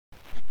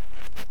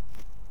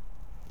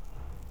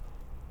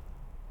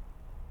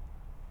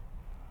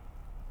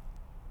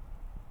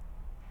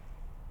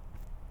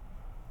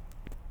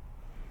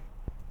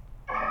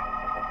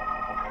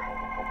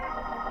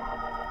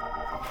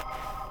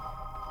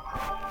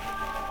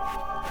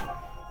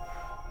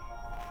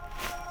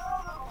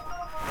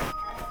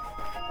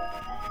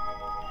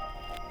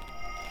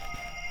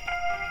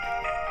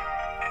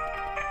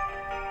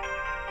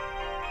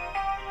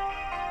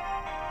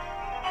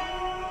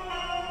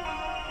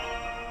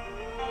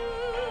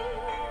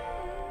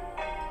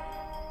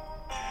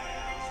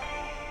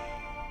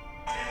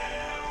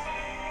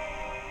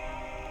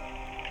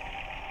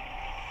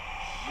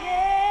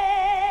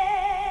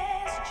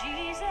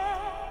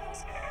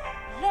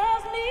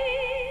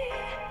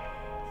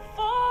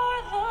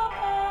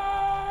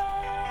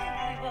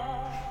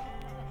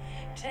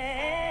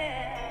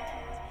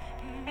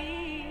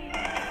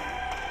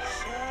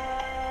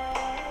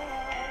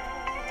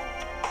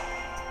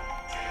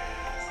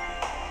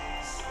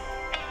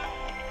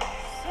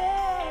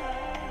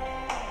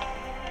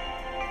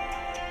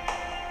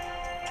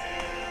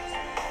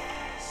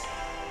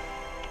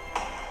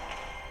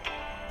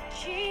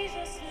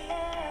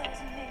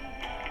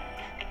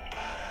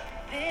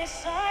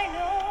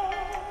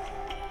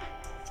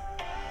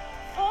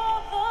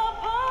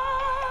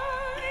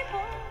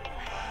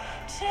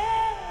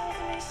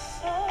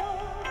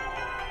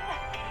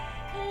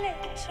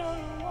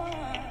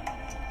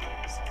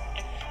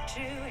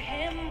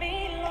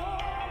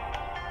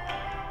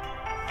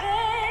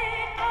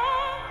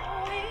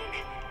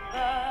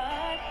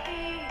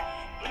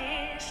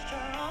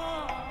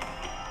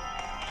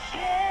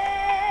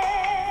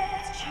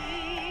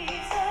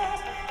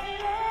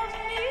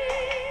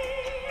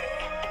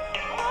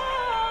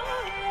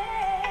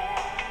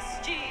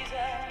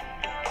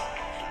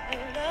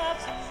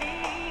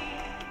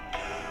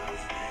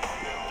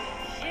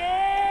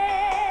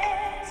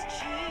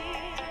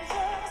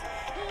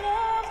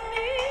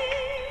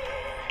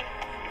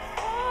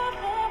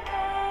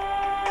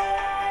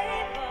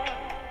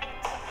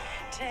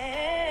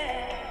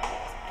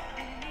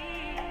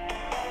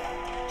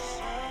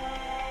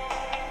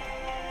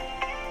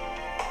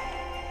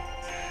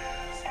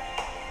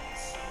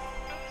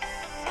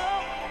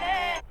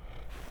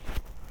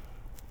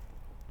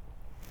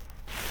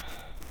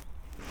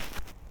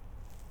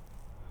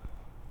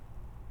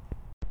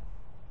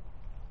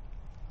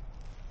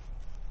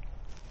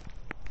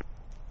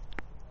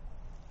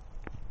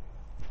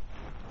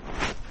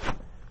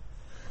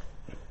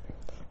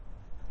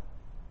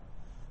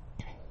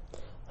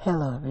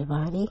Hello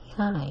everybody,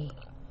 hi.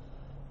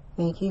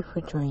 Thank you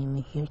for joining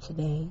me here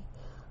today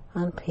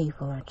on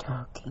People Are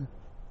Talking.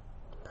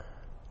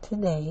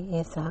 Today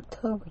is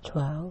October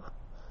 12,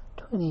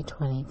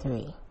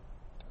 2023.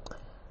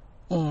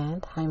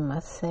 And I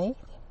must say,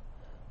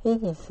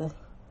 it is a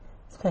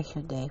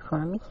special day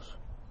for me.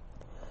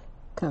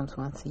 It comes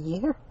once a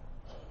year,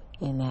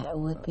 and that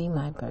would be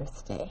my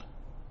birthday.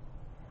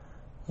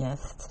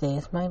 Yes, today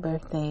is my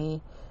birthday.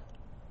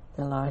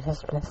 The Lord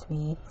has blessed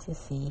me to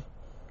see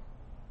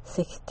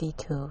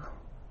 62.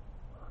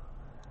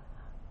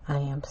 I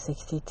am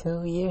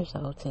 62 years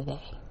old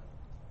today.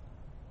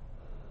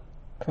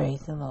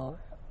 Praise the Lord.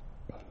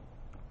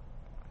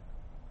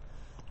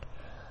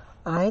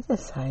 I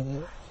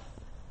decided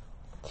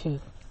to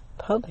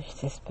publish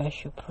this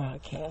special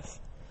podcast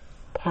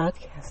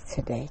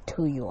today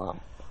to you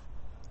all.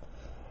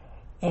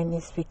 And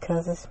it's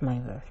because it's my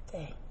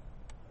birthday.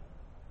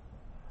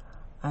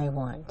 I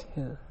want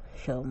to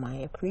show my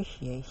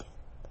appreciation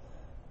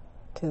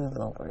to the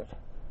Lord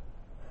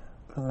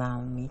for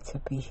allowing me to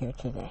be here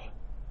today.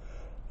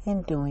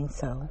 In doing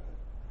so,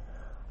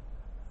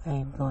 I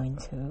am going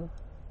to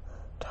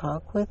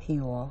talk with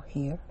you all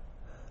here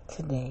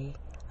today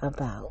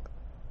about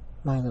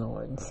my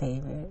Lord and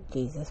Savior,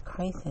 Jesus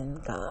Christ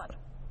and God.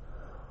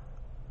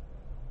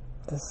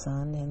 The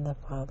Son and the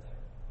Father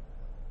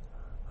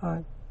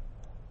are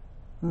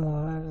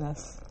more or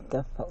less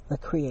the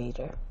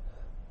Creator,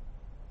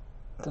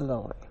 the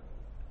Lord.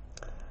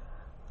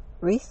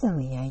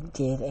 Recently, I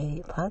did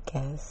a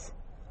podcast.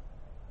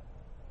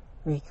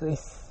 It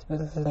was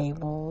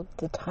labeled,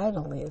 the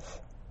title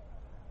is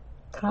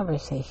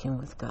Conversation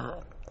with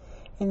God.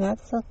 And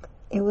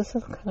it was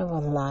a kind of a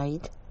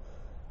light,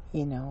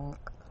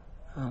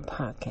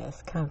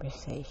 podcast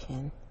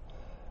conversation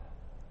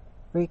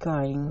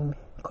regarding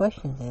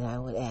questions that I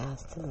would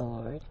ask the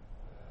Lord,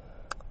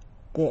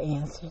 the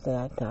answers that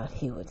I thought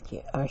He would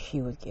give or she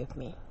would give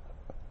me.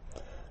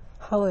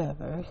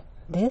 However,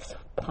 this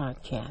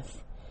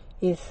podcast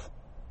is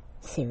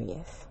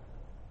serious.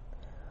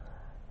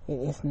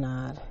 It is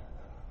not,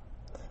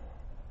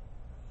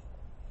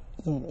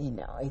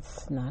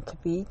 it's not to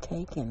be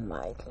taken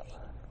lightly.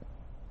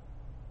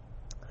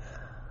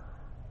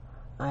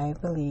 I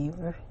believe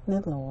in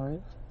the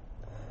Lord,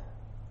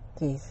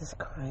 Jesus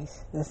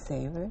Christ, the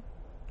Savior,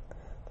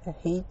 that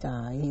He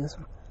died. He was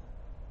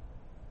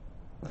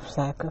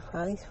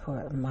sacrificed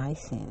for my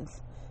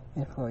sins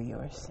and for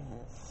your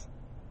sins.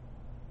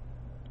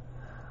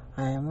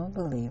 I am a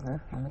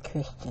believer. I'm a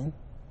Christian,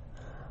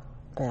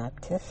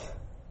 Baptist.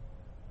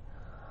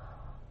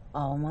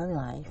 All my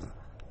life,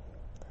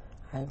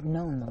 I've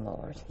known the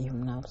Lord, even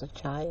when I was a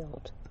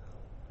child.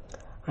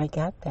 I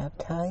got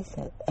baptized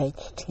at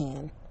age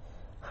 10.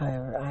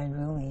 However, I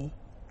really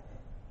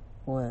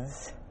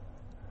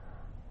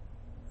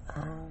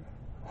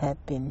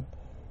had been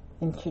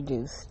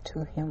introduced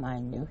to Him.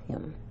 I knew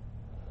Him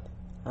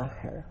or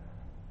her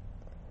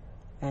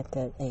at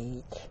that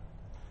age.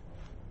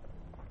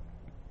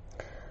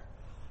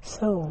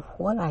 So,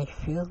 what I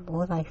feel,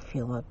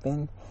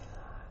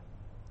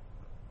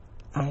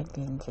 I've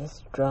been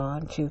just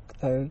drawn to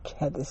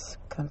had this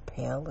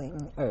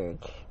compelling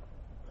urge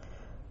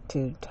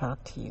to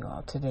talk to you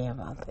all today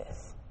about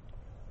this.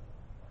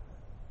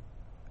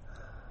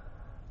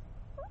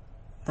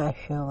 I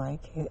feel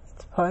like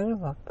it's part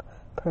of a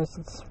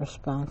person's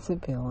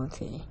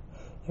responsibility,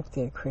 if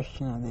they're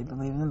Christian or they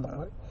believe in the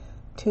Lord,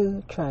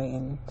 to try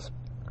and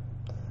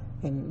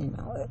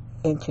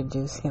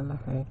introduce him or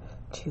her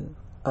to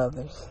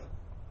others.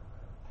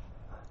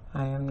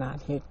 I am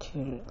not here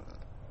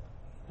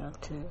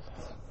to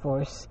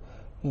force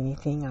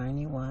anything on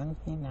anyone,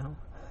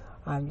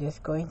 I'm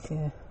just going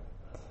to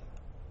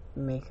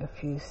make a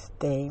few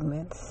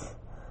statements,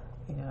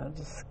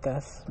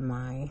 discuss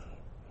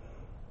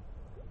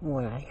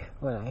what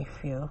I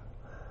feel,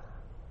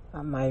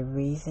 my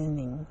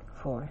reasoning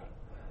for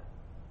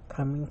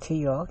coming to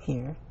you all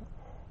here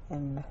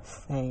and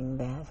saying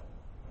that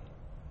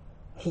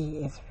He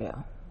is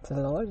real. The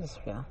Lord is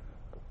real.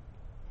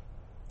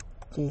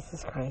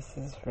 Jesus Christ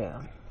is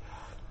real.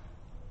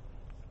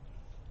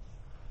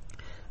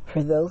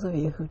 For those of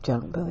you who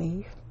don't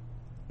believe,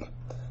 if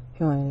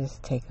you want to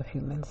just take a few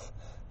minutes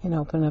and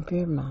open up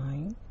your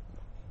mind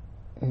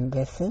and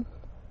listen,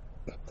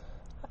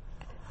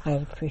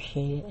 I'd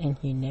appreciate it, and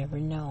you never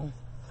know.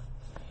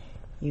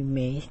 You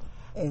may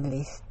at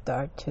least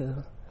start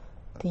to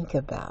think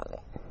about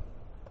it.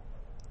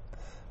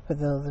 For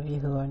those of you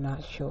who are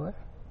not sure,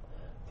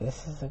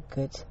 this is a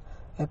good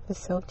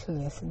episode to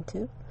listen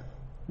to.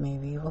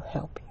 Maybe it will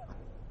help you.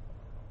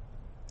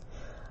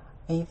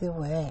 Either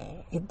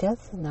way, it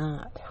does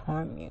not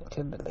harm you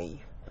to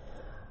believe.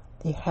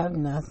 You have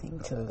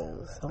nothing to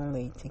lose,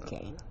 only to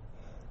gain.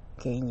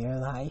 Gain your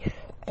life,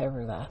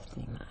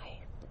 everlasting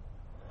life.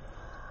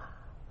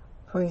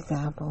 For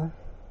example,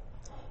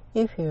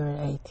 if you're an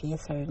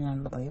atheist or an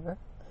unbeliever,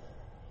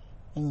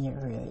 and you're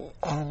really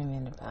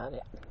adamant about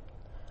it,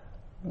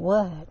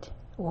 what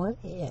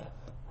if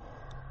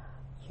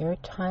your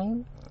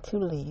time to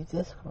leave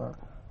this world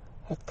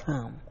had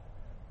come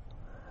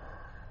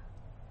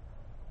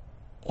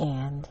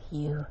and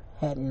you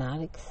had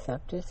not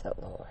accepted the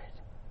Lord,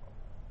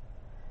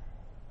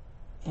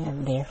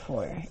 and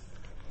therefore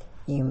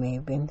you may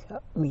have been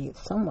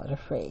somewhat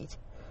afraid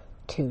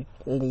to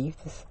leave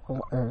this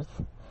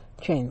earth,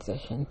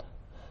 transition,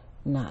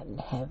 not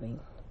having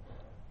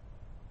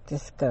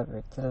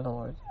discovered the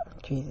Lord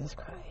Jesus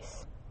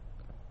Christ.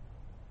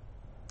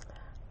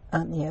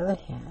 On the other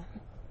hand,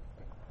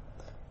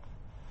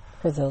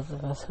 for those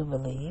of us who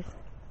believe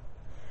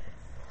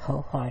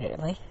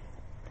wholeheartedly,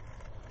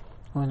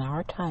 when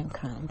our time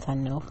comes, I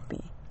know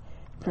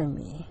for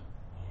me,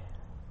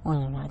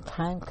 when my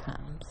time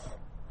comes,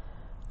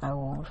 I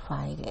won't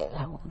fight it.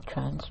 I won't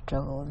try and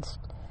struggle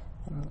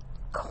and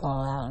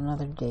claw out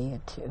another day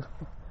or two.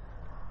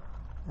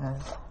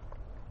 Because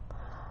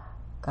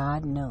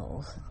God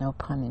knows, no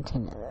pun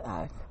intended, that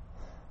I've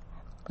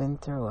been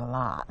through a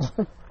lot.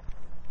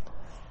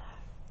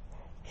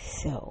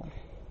 So,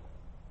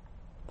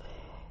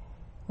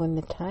 when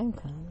the time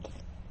comes,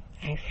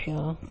 I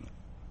feel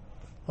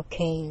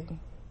okay.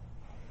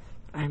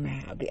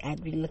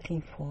 I'd be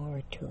looking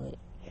forward to it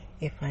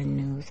if I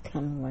knew it was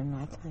coming when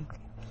my time came.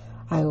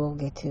 I will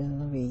get to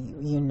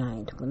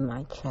reunite with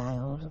my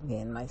child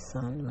again, my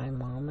son, my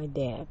mom, my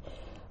dad,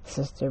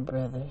 sister,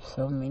 brother,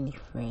 so many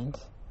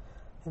friends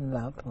and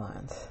loved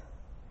ones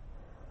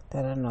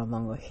that are no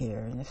longer here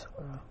in this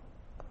world.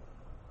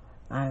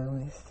 I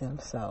miss them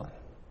so.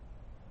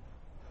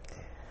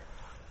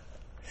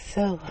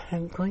 So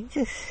I'm going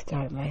to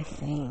start by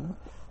saying,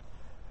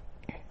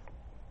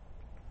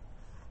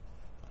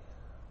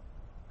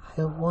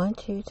 I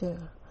want you to,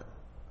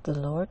 the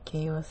Lord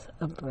gave us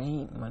a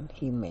brain when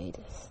He made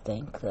us.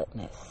 Thank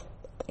goodness.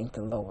 Thank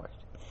the Lord.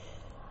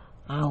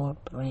 Our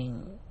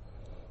brain,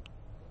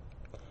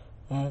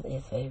 that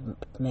is a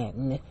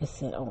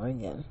magnificent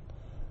organ.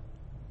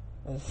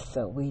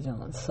 So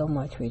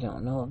much we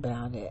don't know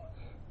about it.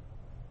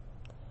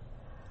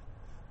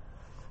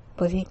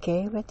 But He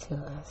gave it to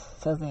us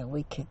so that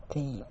we could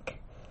think.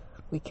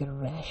 We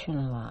could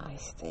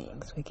rationalize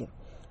things. We could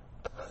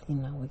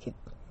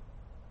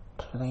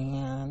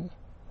plan,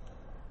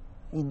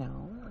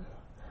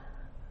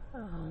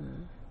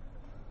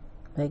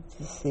 make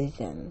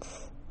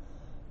decisions,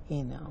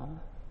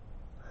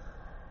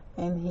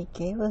 And He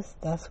gave us,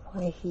 that's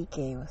why He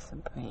gave us a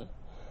brain,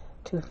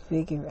 to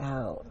figure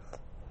out,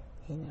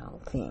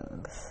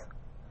 things,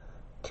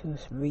 to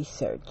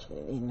research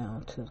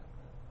it, to,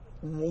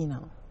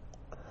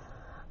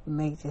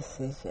 make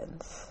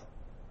decisions.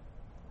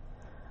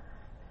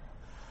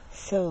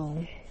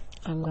 So,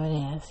 I'm going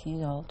to ask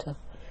you all to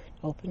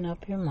open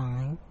up your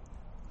mind.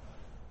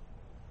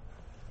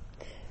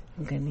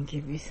 I'm going to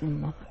give you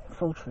some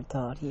food for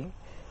thought here.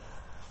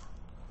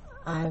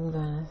 I'm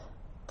going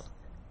to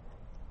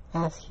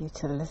ask you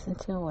to listen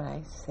to what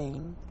I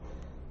sing,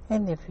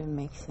 and if it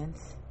makes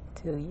sense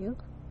to you,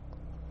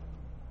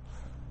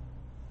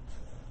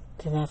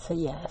 then that's a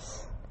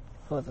yes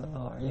for the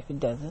Lord. If it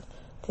doesn't,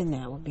 then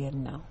that would be a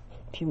no.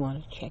 If you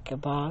want to check a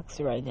box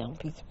or write down a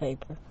piece of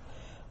paper.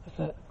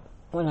 But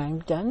when I'm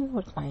done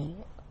with my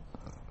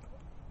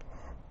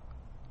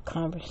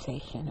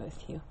conversation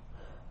with you,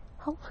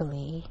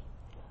 hopefully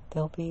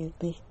there'll be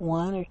at least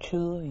one or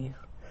two of you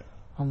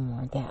or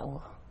more that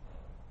will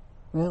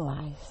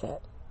realize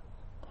that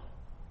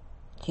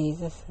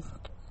Jesus is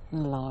the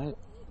Lord,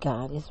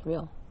 God is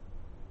real.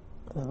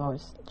 The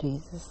Lord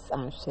Jesus,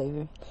 our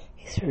Savior,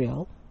 is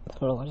real.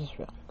 The Lord is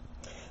real.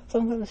 So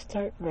I'm going to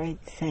start right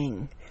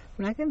saying,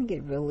 I'm not going to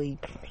get really,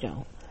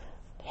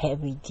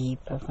 heavy,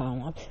 deep,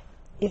 profound.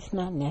 It's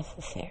not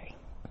necessary,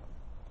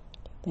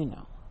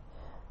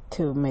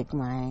 to make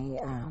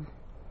my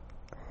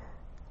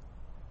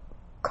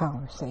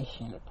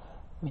conversation,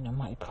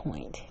 my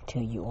point to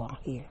you all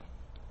here.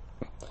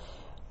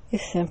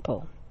 It's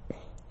simple.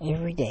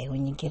 Every day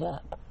when you get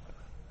up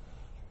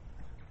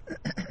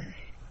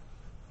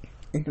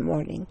in the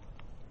morning,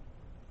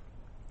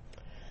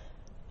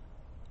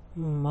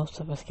 most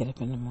of us get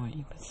up in the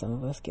morning, but some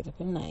of us get up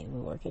at night. We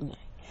work at night.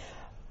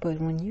 But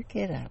when you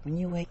get up, when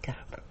you wake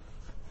up,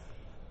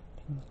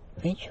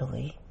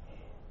 eventually,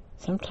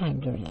 sometime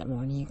during that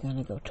morning, you're going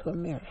to go to a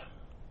mirror.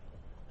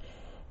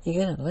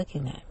 You're going to look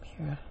in that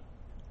mirror,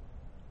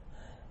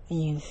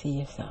 and you're going to see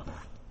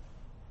yourself.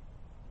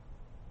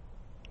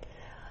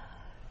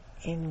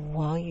 And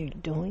while you're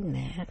doing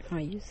that, are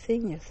you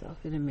seeing yourself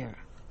in the mirror?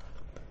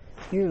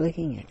 You're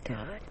looking at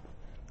God.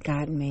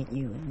 God made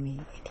you and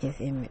me in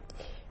His image.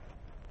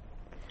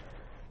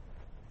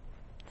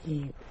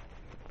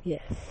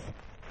 Yes.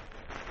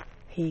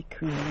 He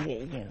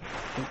created you.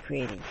 He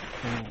created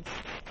your parents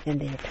and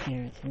their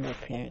parents and their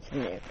parents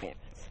and their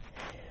parents.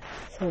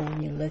 So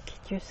when you look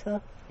at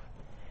yourself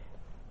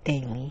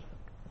daily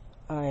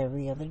or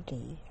every other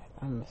day,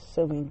 I'm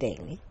assuming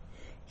daily,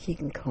 you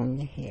can comb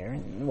your hair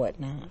and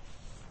whatnot.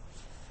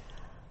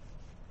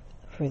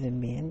 For the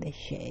men, they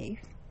shave,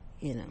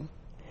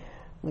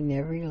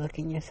 Whenever you're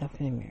looking at yourself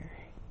in the mirror,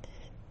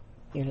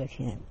 you're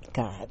looking at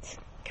God's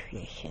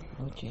creation,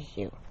 which is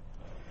you.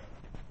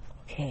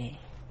 Okay.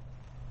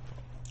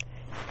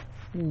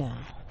 Now,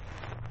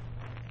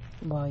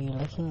 while you're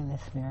looking in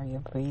this mirror, you're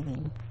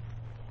breathing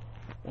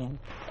in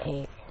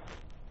air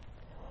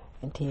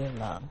into your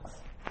lungs.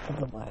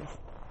 Otherwise,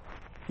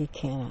 you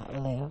cannot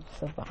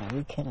survive.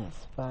 We cannot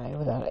survive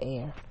without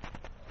air.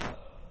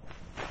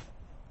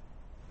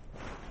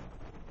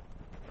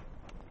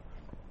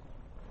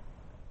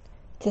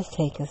 Just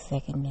take a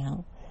second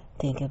now.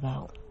 Think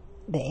about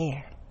the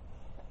air.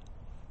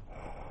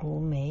 Who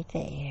made the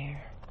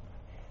air?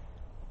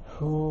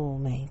 Who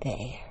made the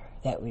air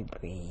that we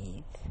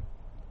breathe?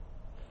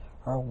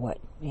 Or what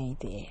made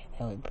the air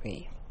that we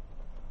breathe?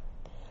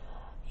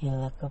 You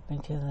look up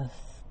into the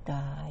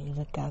sky, you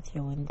look out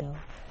your window,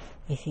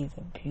 you see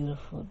the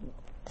beautiful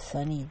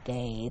sunny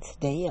day. It's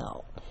day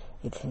out.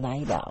 It's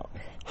light out.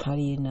 How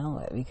do you know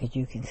it? Because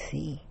you can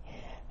see.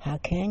 How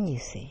can you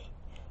see?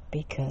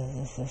 Because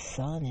it's the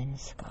sun in the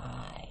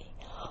sky.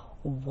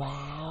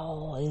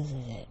 Wow,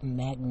 isn't it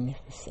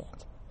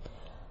magnificent?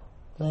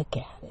 Look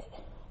at it.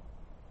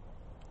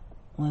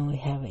 When we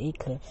have an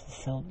eclipse,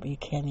 so you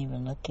can't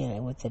even look at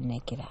it with the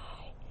naked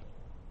eye.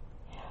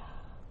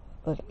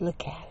 But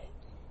look at it.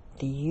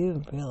 Do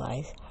you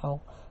realize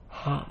how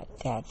hot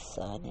that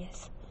sun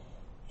is?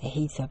 It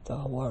heats up the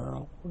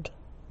world,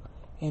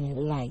 and it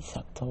lights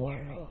up the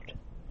world.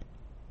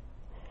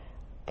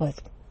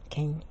 But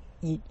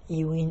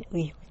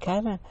we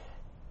kind of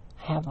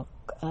have an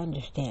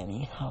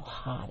understanding how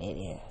hot it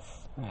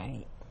is,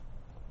 right?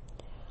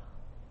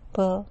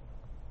 Well,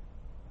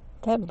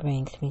 that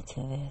brings me to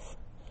this.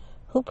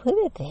 Who put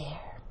it there?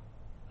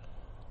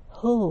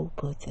 Who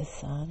put the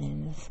sun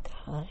in the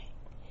sky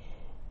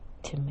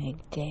to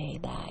make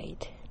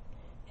daylight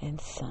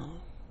and sun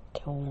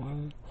to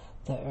warm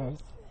the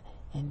earth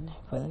and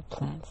for the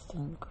plants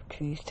and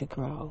trees to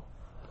grow?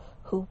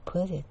 Who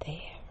put it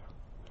there?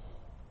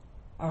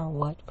 Or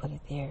what put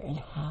it there, and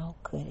how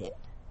could it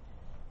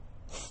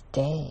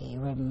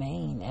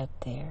remain up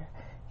there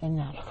and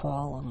not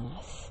fall on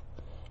us?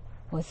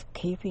 What's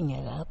keeping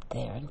it up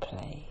there in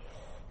place?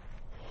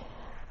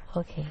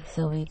 Okay,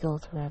 so we go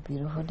through our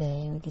beautiful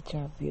day and we get to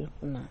our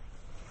beautiful night.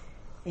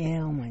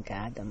 Yeah, oh my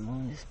God, the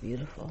moon is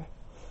beautiful.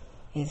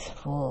 It's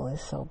full,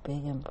 it's so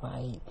big and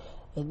bright.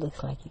 It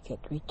looks like you could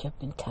reach up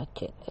and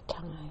touch it at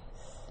times.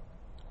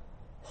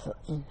 So,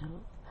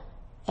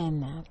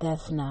 and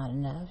that's not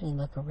enough. You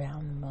look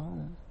around the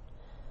moon,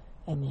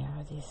 and there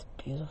are these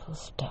beautiful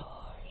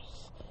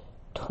stars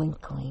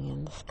twinkling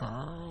in the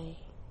sky.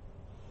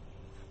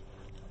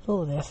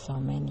 Oh, there's so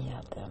many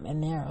of them,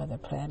 and there are other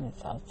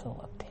planets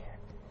also up there.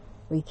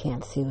 We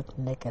can't see with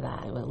the naked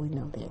eye, but we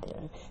know they're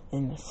there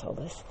in the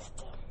solar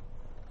system.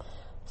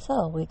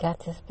 So we got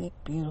this big,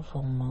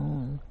 beautiful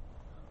moon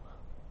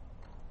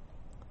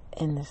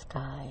in the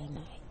sky at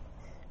night,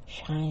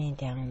 shining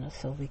down us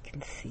so we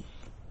can see.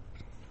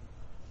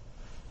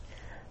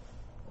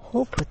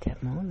 Who put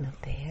that moon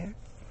up there?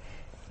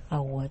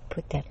 Or what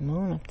put that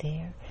moon up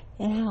there?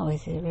 And how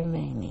is it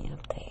remaining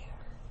up there?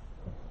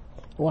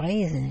 Why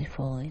isn't it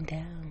falling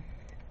down?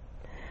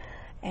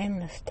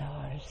 And the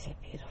stars are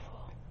beautiful.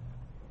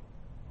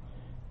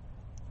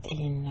 Do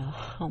you know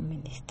how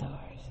many stars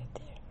are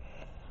there?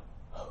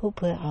 Who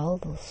put all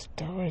those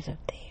stars up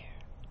there?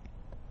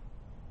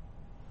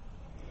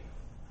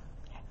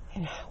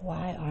 And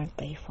why aren't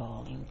they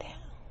falling down?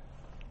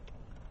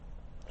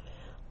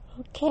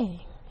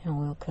 Okay, and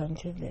we'll come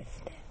to this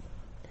then.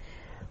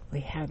 We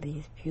have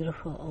these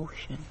beautiful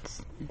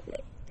oceans,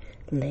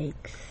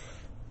 lakes,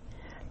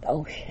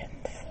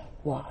 oceans,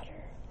 water.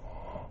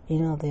 You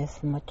know,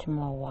 there's much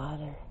more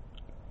water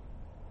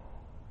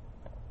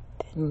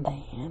than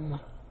land.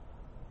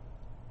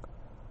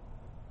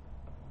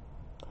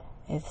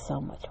 It's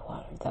so much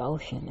water. The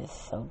ocean is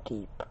so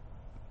deep.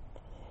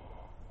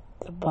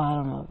 The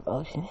bottom of the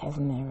ocean has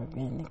never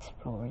been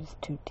explored. It's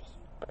too deep.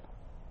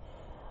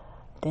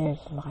 There's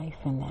life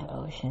in that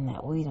ocean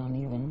that we don't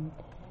even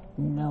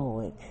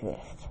know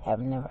exists, have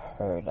never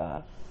heard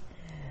of.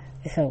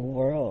 It's a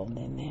world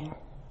in there.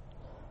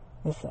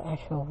 It's an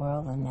actual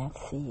world in that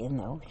sea, in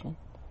the ocean.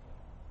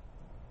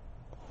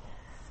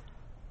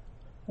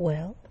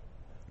 Well,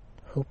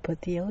 who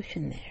put the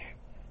ocean there?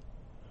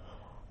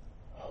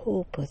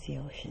 Who put the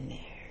ocean there?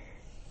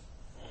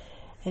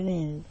 And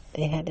then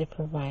they had to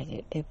provide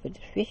it. They put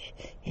the fish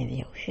in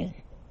the ocean,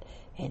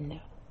 and the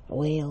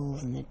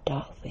whales and the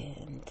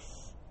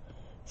dolphins,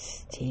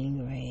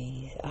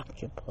 stingrays,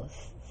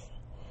 octopuses,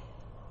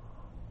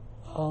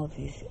 all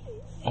these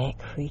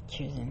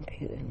creatures and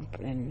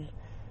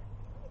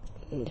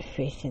the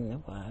fish in the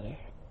water,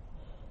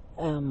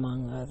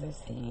 among other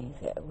things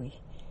that we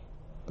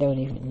don't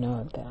even know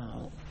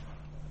about.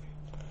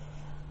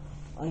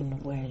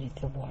 And where did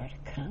the water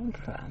come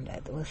from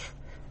that was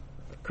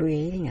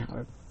creating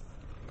our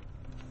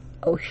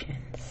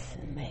oceans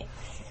and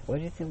lakes? Where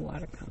did the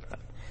water come from?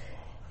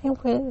 And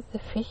where did the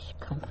fish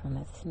come from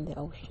that's in the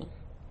ocean?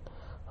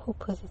 Who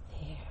put it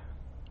there?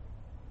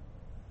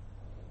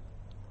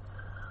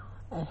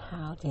 And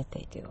how did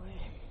they do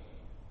it?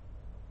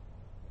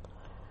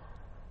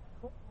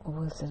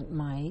 Was it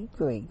my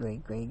great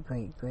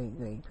grandfather?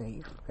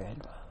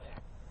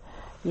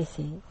 You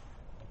see,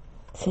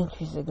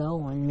 centuries ago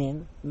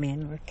when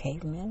men were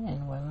cavemen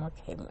and women were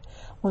cavemen.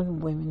 When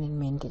women and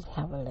men didn't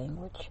have a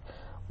language.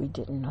 We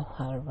didn't know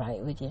how to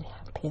write. We didn't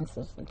have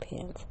pencils and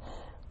pens.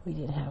 We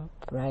didn't have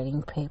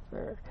writing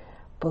paper,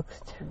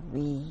 books to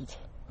read,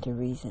 to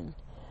reason,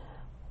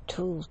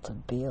 tools to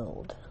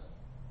build.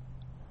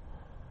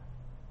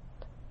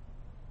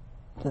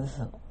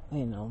 The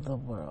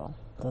world,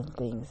 the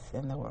things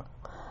in the world.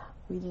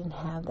 We didn't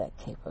have that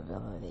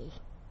capability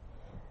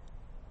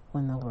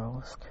when the world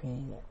was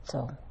created.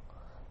 So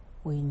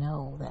we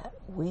know that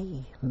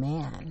we,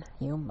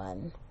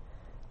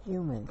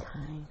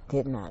 humankind,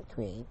 did not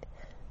create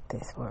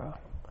this world.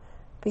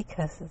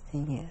 Because the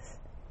thing is,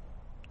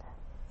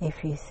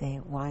 if you say,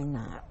 why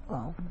not?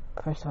 Well,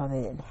 first of all,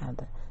 they didn't have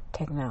the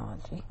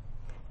technology.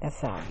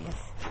 That's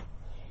obvious.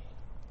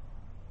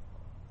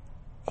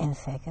 And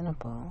second of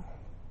all,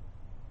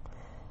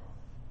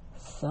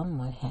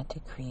 someone had to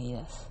create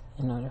us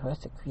in order for us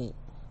to create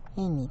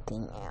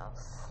anything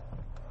else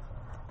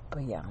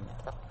beyond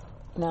it.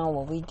 Now,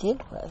 what we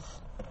did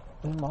was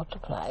we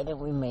multiplied and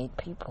we made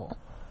people,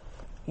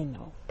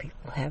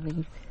 people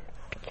having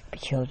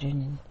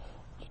children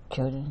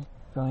growing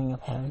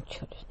up having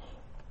children.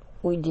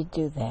 We did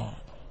do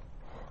that.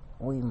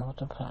 We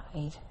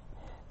multiplied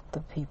the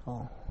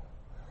people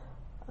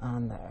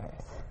on the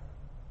earth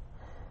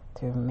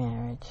through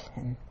marriage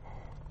and,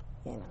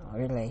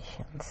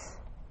 relations,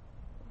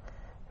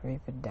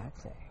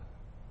 reproducing.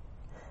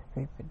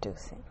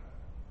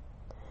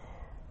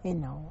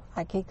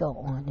 I could go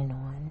on and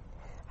on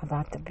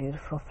about the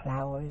beautiful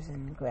flowers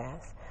and the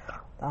grass,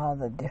 all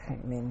the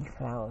different many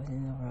flowers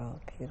in the world,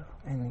 beautiful,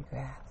 and the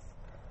grass.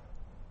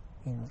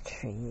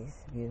 Trees,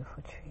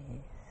 beautiful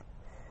trees.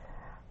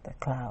 The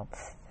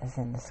clouds that's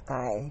in the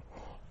sky,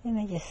 and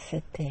they just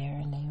sit there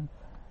and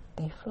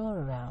they float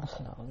around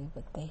slowly,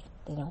 but they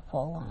don't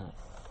fall on us,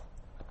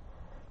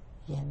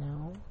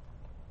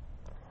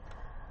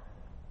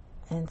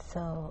 And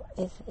so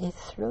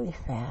it's really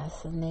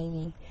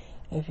fascinating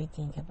if you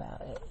think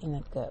about it in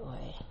a good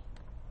way.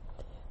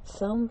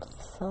 Some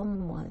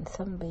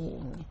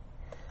being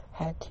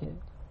had to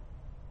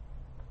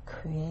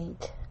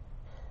create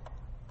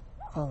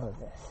all of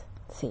this.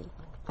 See,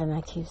 and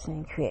I keep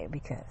saying create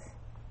because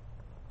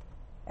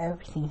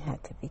everything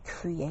had to be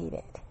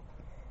created.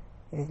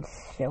 It didn't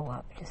show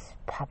up, just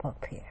pop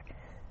up here.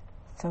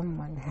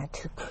 Someone had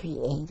to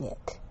create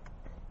it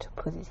to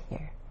put it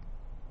here.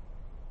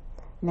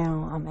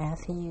 Now, I'm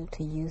asking you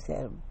to use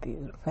that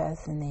beautiful,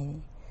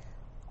 fascinating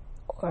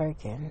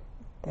organ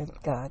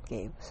that God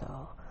gave us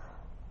all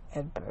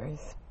at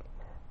birth,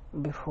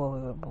 before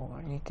we were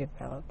born. It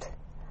developed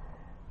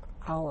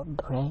our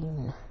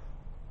brain.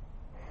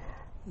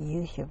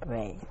 Use your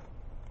brain.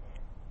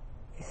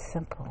 It's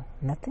simple.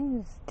 Nothing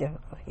is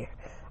difficult here.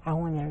 I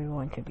want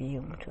everyone to be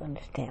able to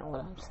understand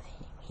what I'm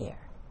saying here.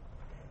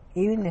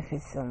 Even if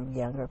it's some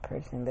younger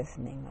person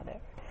listening, whatever.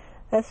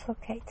 That's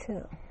okay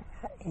too.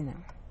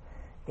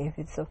 If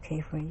it's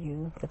okay for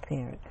you, the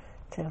parent,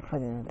 for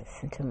them to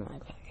listen to my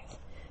podcast.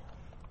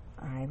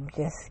 I'm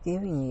just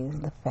giving you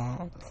the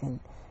facts and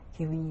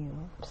giving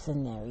you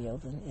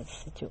scenarios and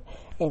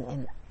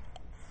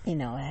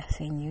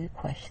asking you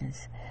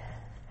questions.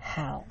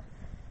 How?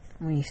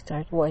 When you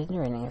start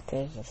wondering if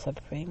there's a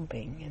supreme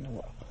being in the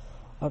world,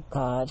 or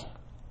God,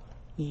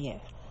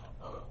 yes.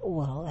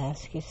 Well,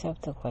 ask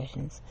yourself the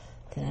questions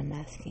that I'm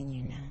asking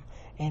you now.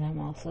 And I'm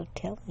also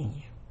telling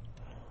you,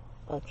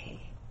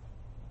 okay,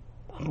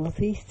 all of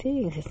these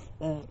things,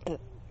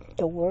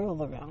 the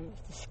world around us,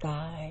 the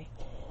sky,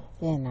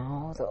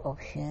 the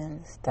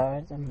ocean, the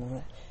stars, the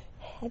moon,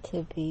 had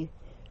to be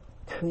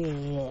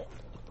created.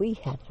 We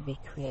had to be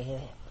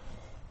created.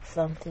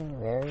 Something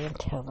very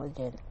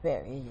intelligent,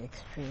 very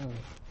extreme,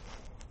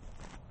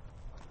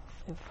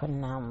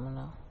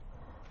 phenomenal,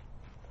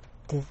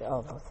 did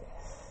all of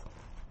this.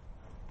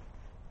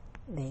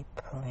 They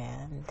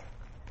planned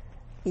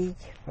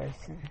each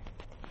person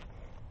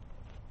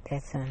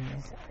that's on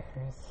this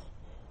earth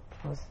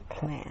was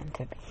planned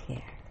to be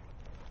here.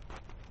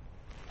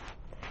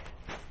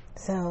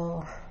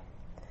 So,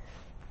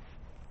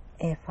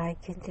 if I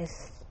could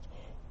just,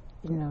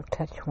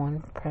 touch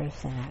one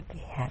person, I'd be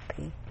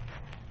happy.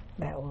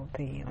 That will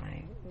be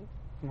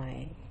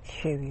my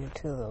tribute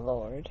to the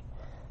Lord,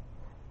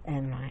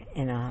 and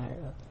in honor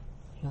of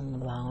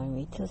Him allowing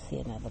me to see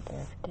another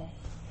birthday.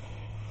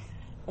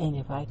 And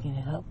if I can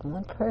help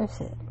one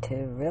person to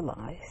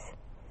realize,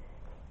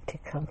 to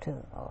come to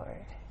the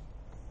Lord,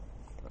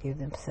 give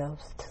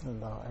themselves to the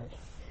Lord,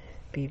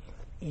 be,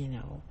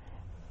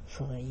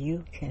 so that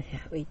you can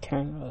have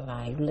eternal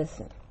life.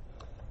 Listen,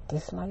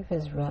 this life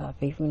is rough.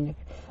 Even if,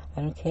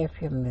 I don't care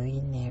if you're a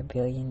millionaire,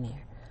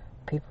 billionaire,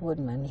 people with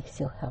money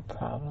still have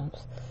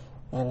problems.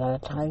 And a lot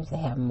of times they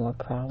have more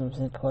problems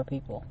than poor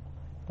people.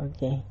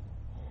 Okay?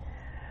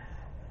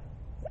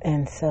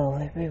 And so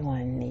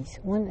everyone needs,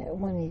 when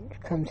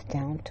it comes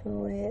down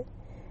to it,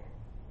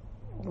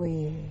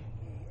 we're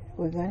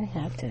going to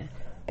have to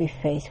be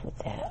faced with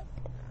that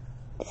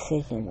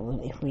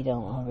decision if we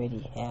don't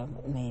already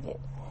have made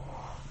it.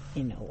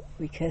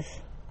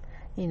 Because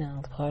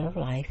part of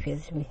life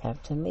is we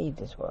have to leave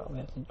this world. We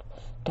have to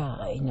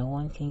die. No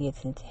one can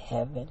get into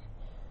heaven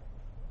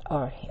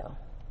or hell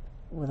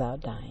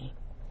without dying.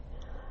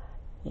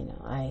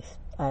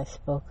 I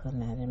spoke on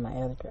that in my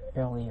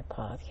earlier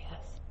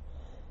podcast.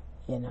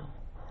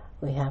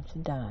 We have to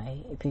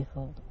die.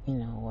 People,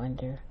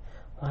 wonder,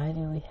 why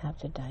do we have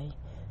to die?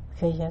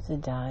 Because you have to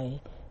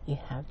die, you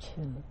have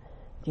to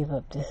give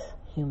up this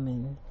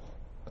human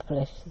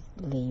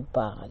fleshly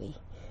body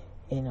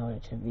in order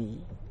to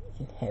be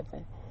in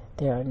heaven.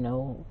 There are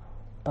no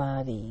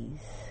bodies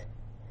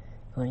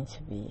going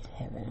to be in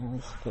heaven,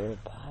 only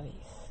spirit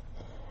bodies.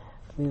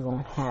 We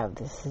won't have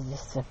this. Is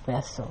just a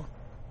vessel,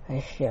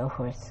 a shell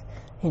for us,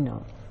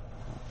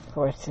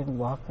 for us to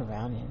walk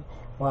around in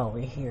while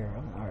we're here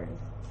on earth.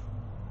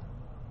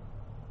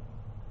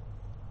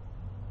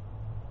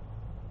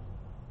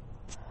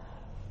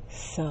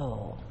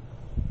 So,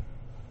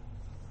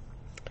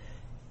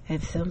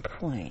 at some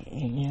point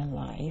in your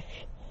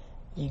life,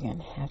 you're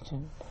gonna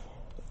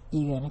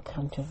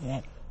come to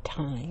that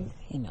time,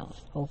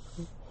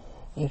 hopefully,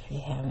 if you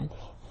haven't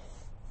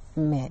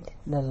met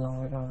the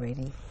Lord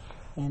already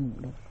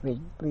and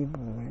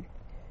reborn,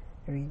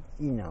 reborn,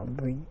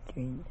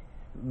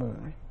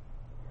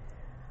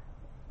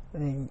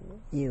 then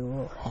you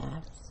will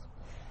have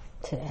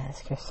to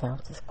ask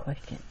yourself this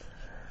question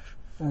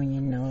when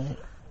you know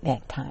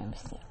that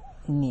time's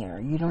near.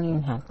 You don't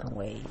even have to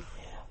wait,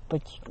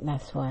 but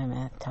that's why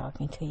I'm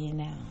talking to you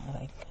now.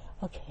 Like,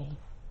 okay,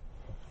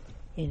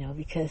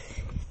 because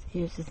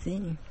here's the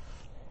thing.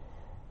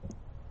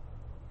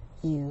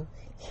 You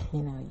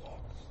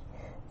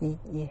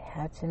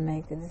have to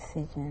make a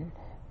decision.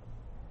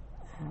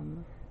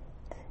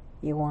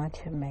 You want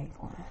to make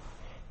one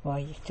while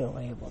you're still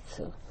able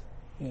to,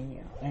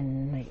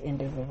 and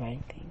do the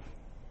right thing.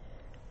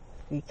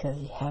 Because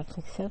you have to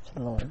accept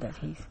the Lord, that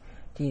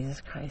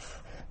Jesus Christ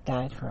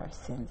died for our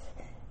sins,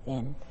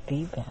 and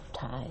be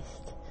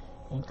baptized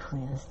and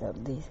cleansed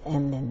of these,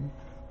 and then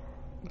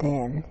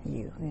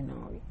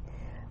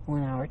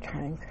when our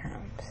time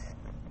comes,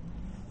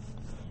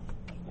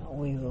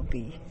 we will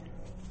be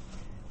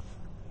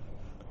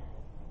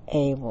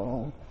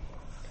able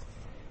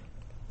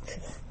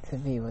to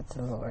be with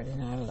the Lord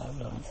and our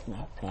loved ones and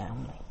our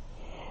family.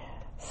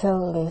 So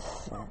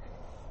listen,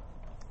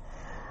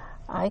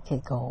 I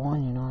could go on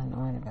and on and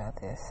on about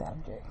this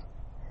subject,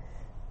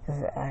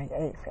 because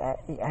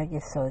I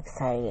get so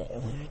excited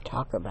when I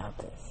talk about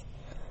this,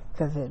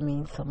 because it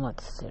means so much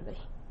to me.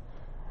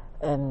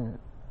 And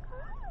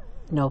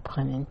no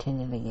pun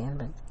intended again,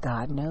 but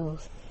God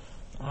knows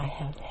I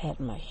have had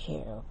my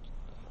share of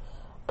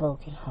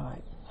broken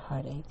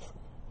heartaches,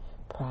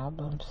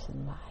 problems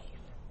in life.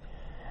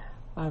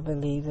 I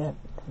believe that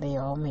they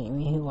all make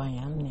me who I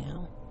am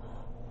now.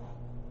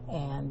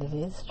 And it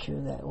is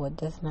true that what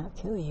does not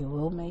kill you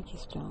will make you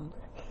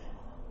stronger.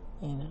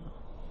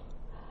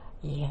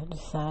 You have to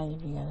decide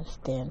if you're going to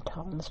stand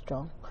tall and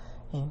strong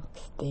and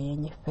stay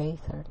in your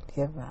faith or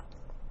give up.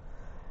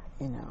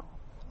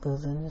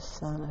 Losing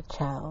a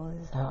child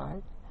is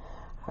hard.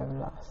 I've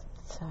lost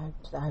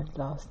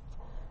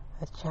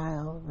a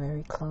child,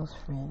 very close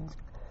friends,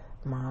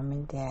 mom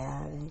and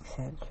dad,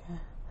 etc.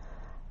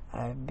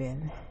 I've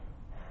been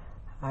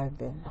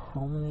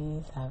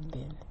homeless. I've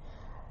been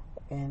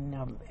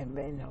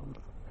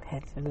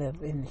had to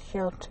live in the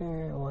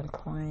shelter at one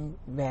point,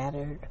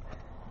 battered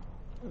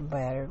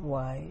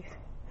wife.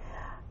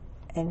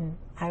 And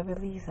I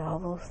believe all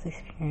those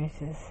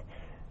experiences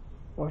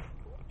were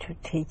to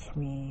teach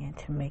me and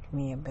to make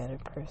me a better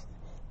person,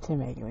 to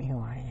make me who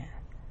I am.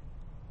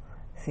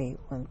 See,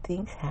 when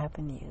things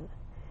happen to you,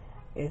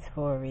 it's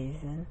for a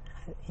reason.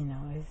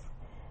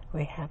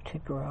 We have to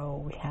grow.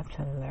 We have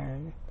to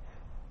learn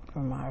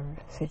from our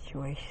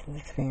situations,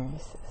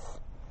 experiences.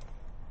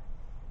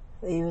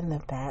 Even the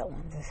bad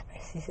ones,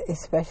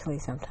 especially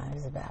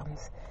sometimes the bad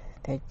ones,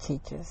 they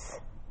teach us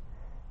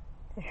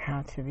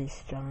how to be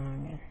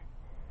strong,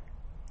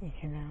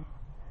 and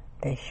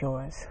they show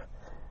us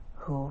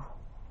who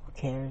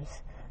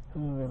cares, who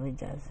really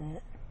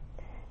doesn't.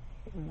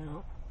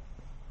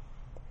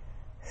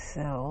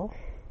 So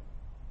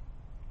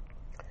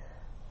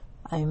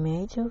I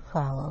made you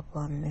follow up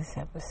on this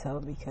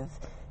episode because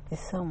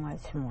there's so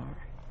much more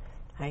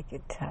I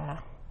could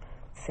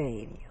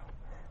say to you.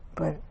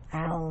 But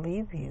I'll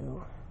leave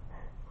you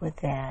with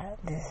that.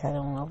 I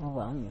don't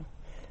overwhelm you.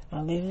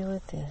 I'll leave you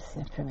with this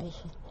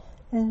information.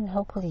 And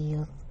hopefully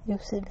you'll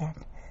sit back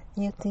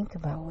and you'll think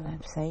about what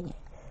I'm saying.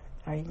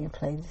 Or you can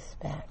play this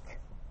back.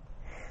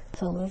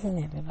 So listen,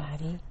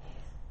 everybody.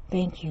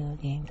 Thank you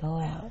again. Go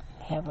out.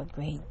 Have a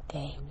great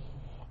day.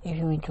 If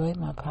you enjoyed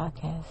my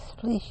podcast,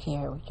 please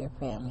share it with your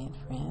family and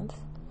friends.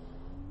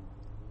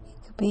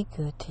 Be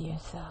good to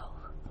yourself.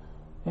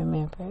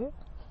 Remember,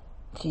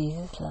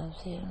 Jesus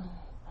loves you.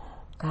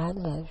 God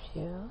loves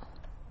you.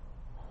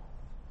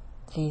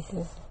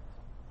 Jesus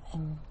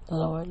and the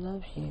Lord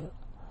loves you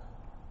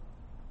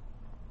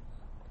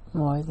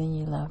more than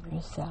you love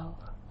yourself,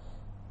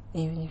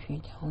 even if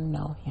you don't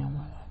know Him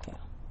or love Him.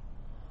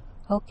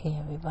 Okay,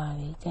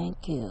 everybody.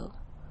 Thank you.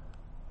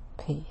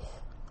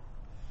 Peace.